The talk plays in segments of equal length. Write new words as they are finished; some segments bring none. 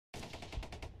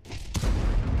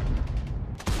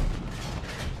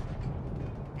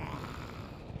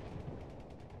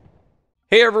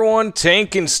Hey everyone,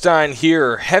 Tankenstein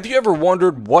here. Have you ever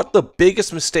wondered what the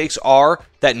biggest mistakes are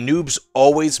that noobs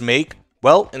always make?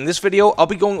 Well, in this video, I'll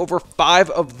be going over 5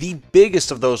 of the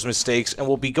biggest of those mistakes, and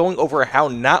we'll be going over how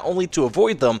not only to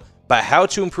avoid them, but how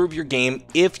to improve your game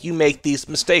if you make these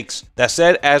mistakes. That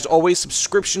said, as always,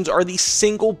 subscriptions are the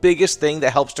single biggest thing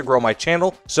that helps to grow my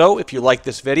channel, so if you like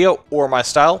this video or my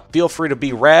style, feel free to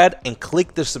be rad and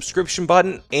click the subscription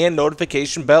button and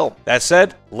notification bell. That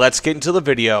said, let's get into the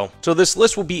video. So this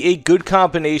list will be a good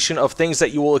combination of things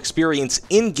that you will experience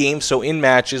in-game, so in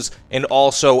matches, and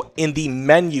also in the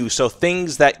menu, so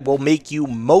things that will make you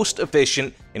most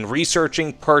efficient in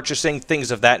researching, purchasing, things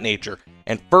of that nature.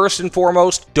 And first and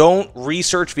foremost, don't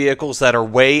research vehicles that are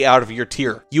way out of your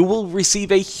tier. You will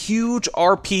receive a huge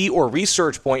RP or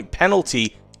research point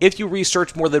penalty if you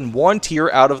research more than one tier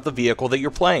out of the vehicle that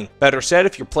you're playing. Better said,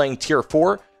 if you're playing tier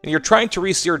 4 and you're trying to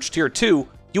research tier 2,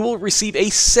 you will receive a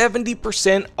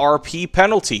 70% RP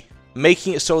penalty,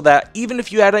 making it so that even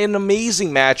if you had an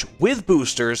amazing match with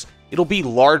boosters, it'll be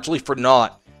largely for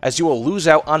naught, as you will lose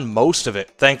out on most of it.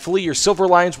 Thankfully, your silver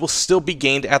lions will still be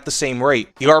gained at the same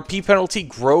rate. The RP penalty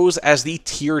grows as the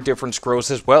tier difference grows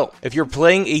as well. If you're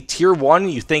playing a tier 1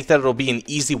 and you think that it'll be an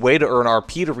easy way to earn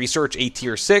RP to research a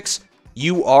tier 6,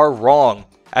 you are wrong,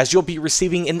 as you'll be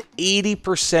receiving an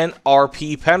 80%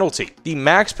 RP penalty. The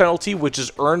max penalty, which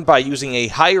is earned by using a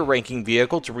higher ranking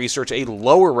vehicle to research a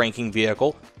lower ranking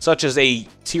vehicle, such as a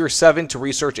tier 7 to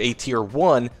research a tier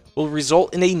 1, will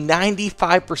result in a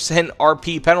 95%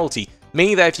 RP penalty,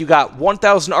 meaning that if you got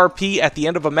 1000 RP at the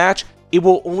end of a match, it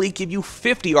will only give you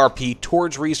 50 RP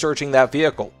towards researching that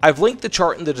vehicle. I've linked the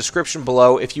chart in the description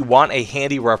below if you want a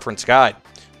handy reference guide.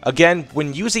 Again,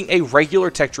 when using a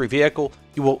regular tech tree vehicle,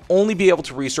 you will only be able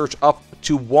to research up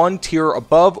to one tier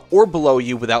above or below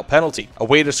you without penalty. A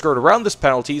way to skirt around this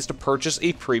penalty is to purchase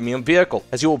a premium vehicle,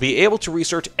 as you will be able to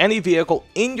research any vehicle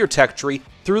in your tech tree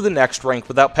through the next rank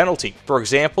without penalty. For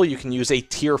example, you can use a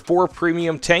tier 4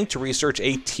 premium tank to research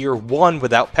a tier 1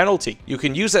 without penalty. You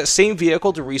can use that same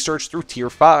vehicle to research through tier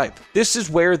 5. This is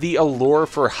where the allure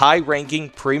for high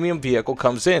ranking premium vehicle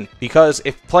comes in, because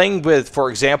if playing with, for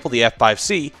example, the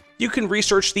F5C, you can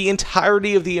research the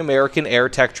entirety of the American Air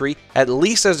tech tree, at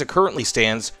least as it currently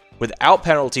stands, without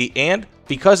penalty, and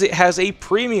because it has a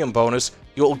premium bonus,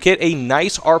 you'll get a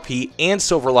nice RP and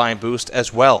silver lion boost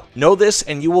as well. Know this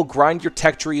and you will grind your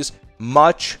tech trees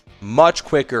much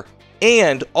quicker.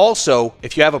 And also,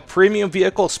 if you have a premium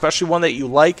vehicle, especially one that you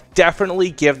like,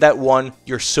 definitely give that one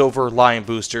your silver lion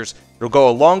boosters. It'll go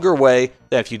a longer way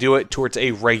than if you do it towards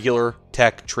a regular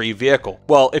tech tree vehicle.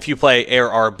 Well, if you play air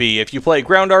RB. If you play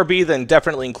ground RB, then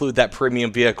definitely include that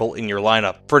premium vehicle in your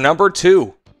lineup. For number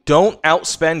 2, don't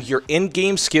outspend your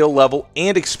in-game skill level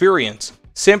and experience.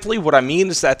 Simply, what I mean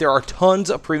is that there are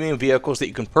tons of premium vehicles that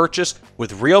you can purchase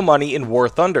with real money in War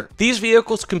Thunder. These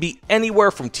vehicles can be anywhere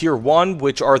from tier 1,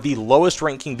 which are the lowest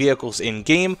ranking vehicles in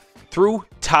game, through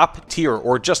top tier,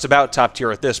 or just about top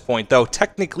tier at this point, though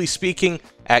technically speaking,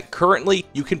 currently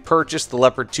you can purchase the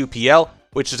Leopard 2PL,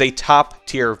 which is a top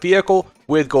tier vehicle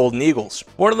with golden eagles.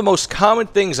 One of the most common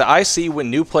things that I see when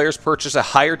new players purchase a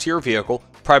higher tier vehicle,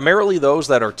 primarily those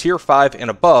that are tier 5 and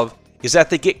above, is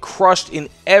that they get crushed in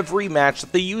every match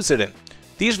that they use it in.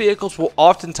 These vehicles will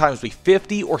oftentimes be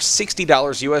 $50 or $60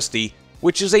 USD,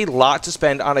 which is a lot to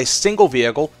spend on a single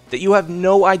vehicle that you have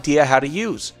no idea how to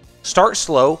use. Start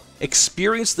slow,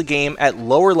 experience the game at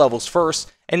lower levels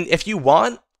first, and if you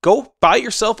want, go buy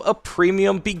yourself a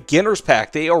premium beginners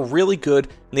pack. They are really good,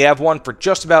 and they have one for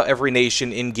just about every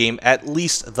nation in-game, at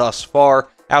least thus far,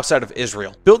 outside of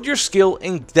Israel. Build your skill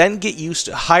and then get used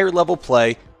to higher level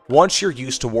play once you're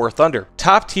used to War Thunder.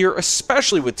 Top tier,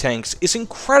 especially with tanks, is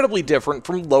incredibly different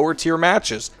from lower tier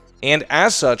matches, and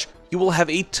as such, you will have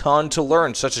a ton to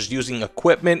learn, such as using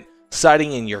equipment,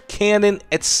 sighting in your cannon,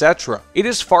 etc. It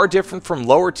is far different from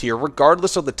lower tier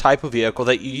regardless of the type of vehicle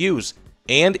that you use,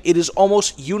 and it is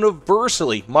almost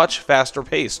universally much faster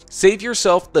paced. Save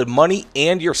yourself the money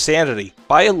and your sanity.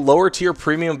 Buy a lower tier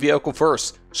premium vehicle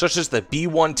first, such as the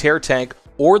B1 Tear Tank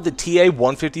or the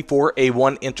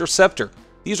TA-154A1 Interceptor.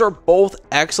 These are both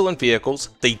excellent vehicles,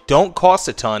 they don't cost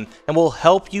a ton, and will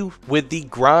help you with the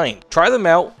grind. Try them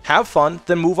out, have fun,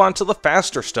 then move on to the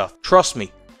faster stuff. Trust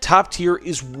me, top tier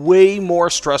is way more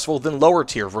stressful than lower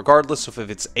tier, regardless of if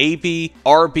it's AB,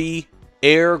 RB,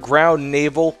 air, ground,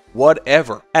 naval,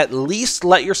 whatever. At least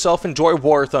let yourself enjoy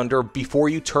War Thunder before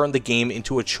you turn the game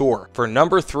into a chore. For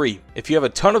number 3, if you have a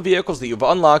ton of vehicles that you've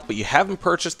unlocked but you haven't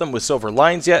purchased them with silver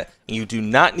lions yet, and you do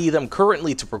not need them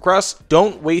currently to progress,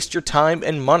 don't waste your time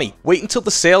and money. Wait until the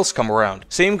sales come around.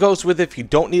 Same goes with if you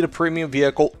don't need a premium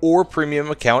vehicle or premium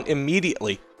account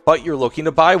immediately. but you're looking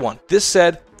to buy one. This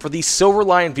said, for these Silver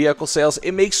Lion vehicle sales,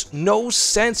 it makes no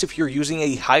sense if you're using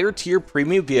a higher tier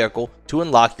premium vehicle to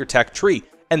unlock your tech tree,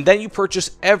 and then you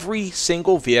purchase every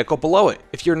single vehicle below it.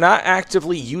 If you're not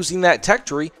actively using that tech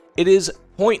tree, it is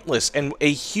pointless and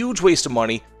a huge waste of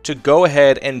money to go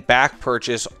ahead and back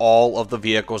purchase all of the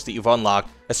vehicles that you've unlocked,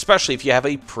 especially if you have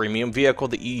a premium vehicle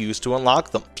that you use to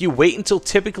unlock them. If you wait until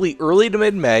typically early to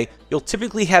mid-May, you'll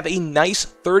typically have a nice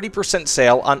 30%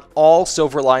 sale on all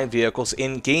Silver Lion vehicles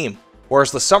in-game,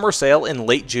 whereas the summer sale in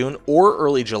late June or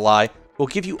early July will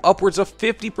give you upwards of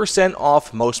 50%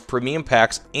 off most premium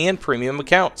packs and premium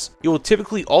accounts. You will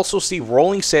typically also see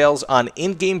rolling sales on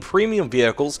in-game premium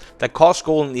vehicles that cost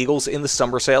Golden Eagles in the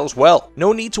summer sale as well.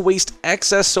 No need to waste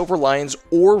excess Silver Lions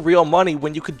or real money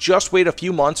when you could just wait a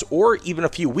few months or even a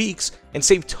few weeks and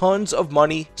save tons of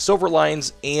money, Silver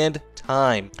Lions, and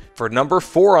time. For number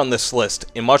 4 on this list,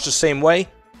 in much the same way,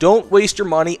 don't waste your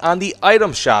money on the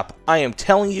item shop. I am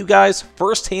telling you guys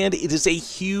firsthand, it is a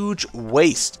huge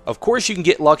waste. Of course, you can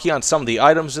get lucky on some of the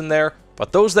items in there,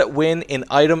 but those that win an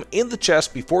item in the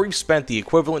chest before you've spent the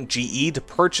equivalent GE to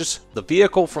purchase the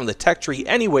vehicle from the tech tree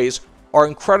anyways are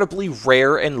incredibly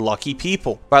rare and lucky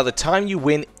people. By the time you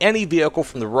win any vehicle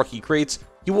from the rookie crates,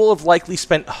 you will have likely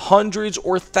spent hundreds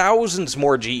or thousands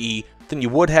more GE than you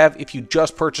would have if you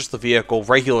just purchased the vehicle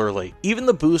regularly. Even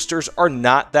the boosters are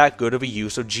not that good of a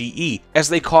use of GE, as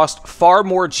they cost far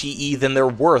more GE than they're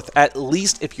worth, at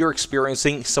least if you're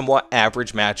experiencing somewhat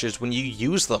average matches when you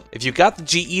use them. If you got the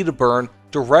GE to burn,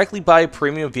 directly buy a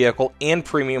premium vehicle and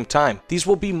premium time. These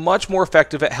will be much more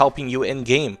effective at helping you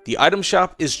in-game. The item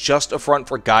shop is just a front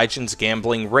for Gaijin's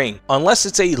gambling ring. Unless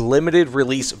it's a limited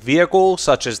release vehicle,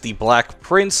 such as the Black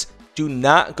Prince, do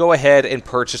not go ahead and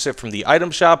purchase it from the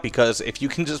item shop, because if you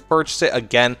can just purchase it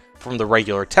again from the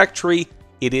regular tech tree,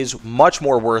 it is much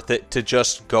more worth it to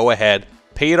just go ahead,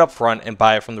 pay it up front, and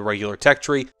buy it from the regular tech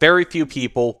tree. Very few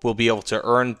people will be able to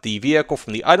earn the vehicle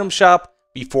from the item shop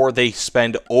before they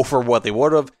spend over what they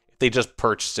would have if they just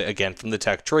purchased it again from the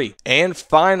tech tree. And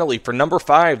finally, for number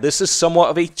 5, this is somewhat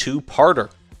of a two-parter,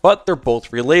 but they're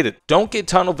both related. Don't get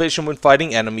tunnel vision when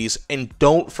fighting enemies, and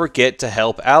don't forget to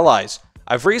help allies.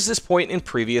 I've raised this point in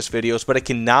previous videos, but it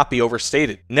cannot be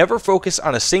overstated. Never focus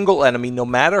on a single enemy, no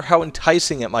matter how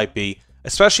enticing it might be,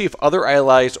 especially if other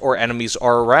allies or enemies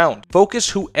are around. Focus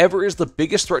whoever is the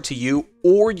biggest threat to you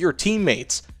or your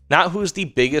teammates, not who's the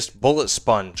biggest bullet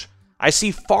sponge. I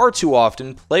see far too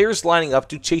often players lining up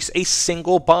to chase a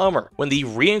single bomber, when the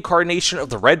reincarnation of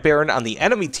the Red Baron on the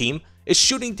enemy team is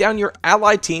shooting down your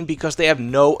allied team because they have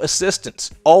no assistance.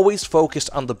 Always focus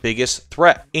on the biggest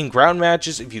threat. In ground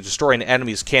matches, if you destroy an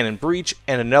enemy's cannon breach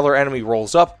and another enemy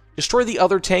rolls up, destroy the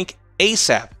other tank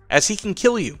ASAP, as he can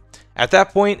kill you. At that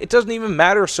point, it doesn't even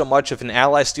matter so much if an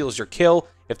ally steals your kill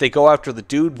if they go after the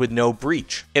dude with no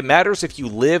breach. It matters if you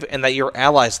live and that your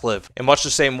allies live. In much the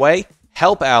same way,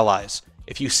 help allies.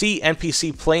 If you see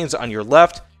NPC planes on your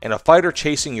left and a fighter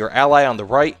chasing your ally on the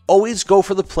right, always go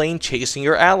for the plane chasing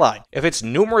your ally. If it's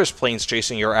numerous planes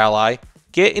chasing your ally,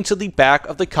 get into the back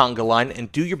of the conga line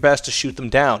and do your best to shoot them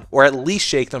down, or at least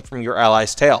shake them from your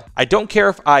ally's tail. I don't care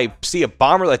if I see a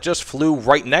bomber that just flew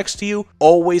right next to you,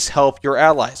 always help your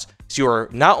allies. So you are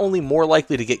not only more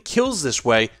likely to get kills this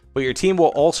way, but your team will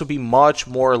also be much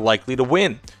more likely to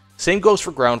win. Same goes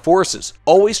for ground forces.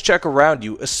 Always check around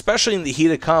you, especially in the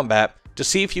heat of combat, to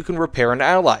see if you can repair an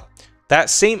ally. That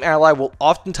same ally will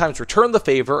oftentimes return the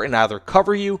favor and either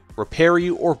cover you, repair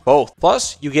you, or both.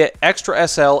 Plus, you get extra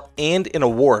SL and an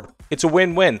award. It's a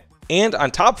win-win. And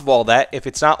on top of all that, if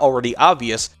it's not already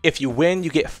obvious, if you win, you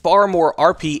get far more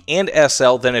RP and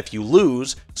SL than if you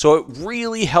lose, so it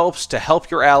really helps to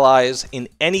help your allies in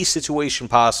any situation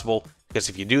possible, because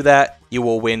if you do that, you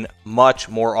will win much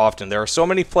more often. There are so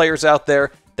many players out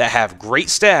there that have great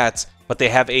stats, but they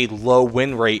have a low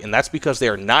win rate, and that's because they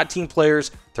are not team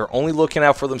players. They're only looking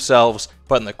out for themselves,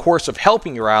 but in the course of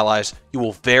helping your allies, you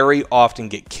will very often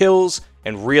get kills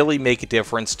and really make a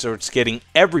difference towards getting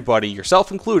everybody,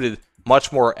 yourself included,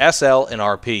 much more SL and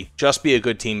RP. Just be a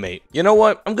good teammate. You know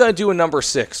what? I'm going to do a number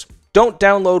 6. Don't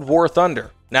download War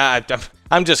Thunder. Nah,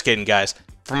 I'm just kidding, guys.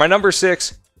 For my number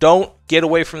 6, don't get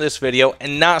away from this video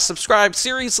and not subscribe.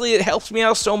 Seriously, it helps me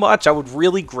out so much. I would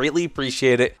really greatly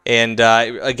appreciate it. And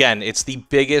again, it's the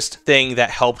biggest thing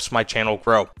that helps my channel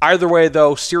grow. Either way,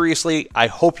 though, seriously, I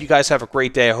hope you guys have a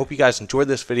great day. I hope you guys enjoyed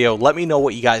this video. Let me know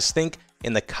what you guys think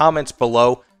in the comments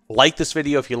below. Like this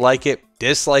video if you like it.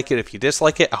 Dislike it if you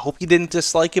dislike it. I hope you didn't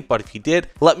dislike it, but if you did,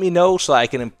 let me know so I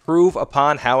can improve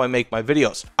upon how I make my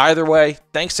videos. Either way,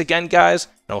 thanks again, guys,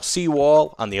 and I'll see you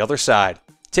all on the other side.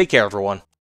 Take care, everyone.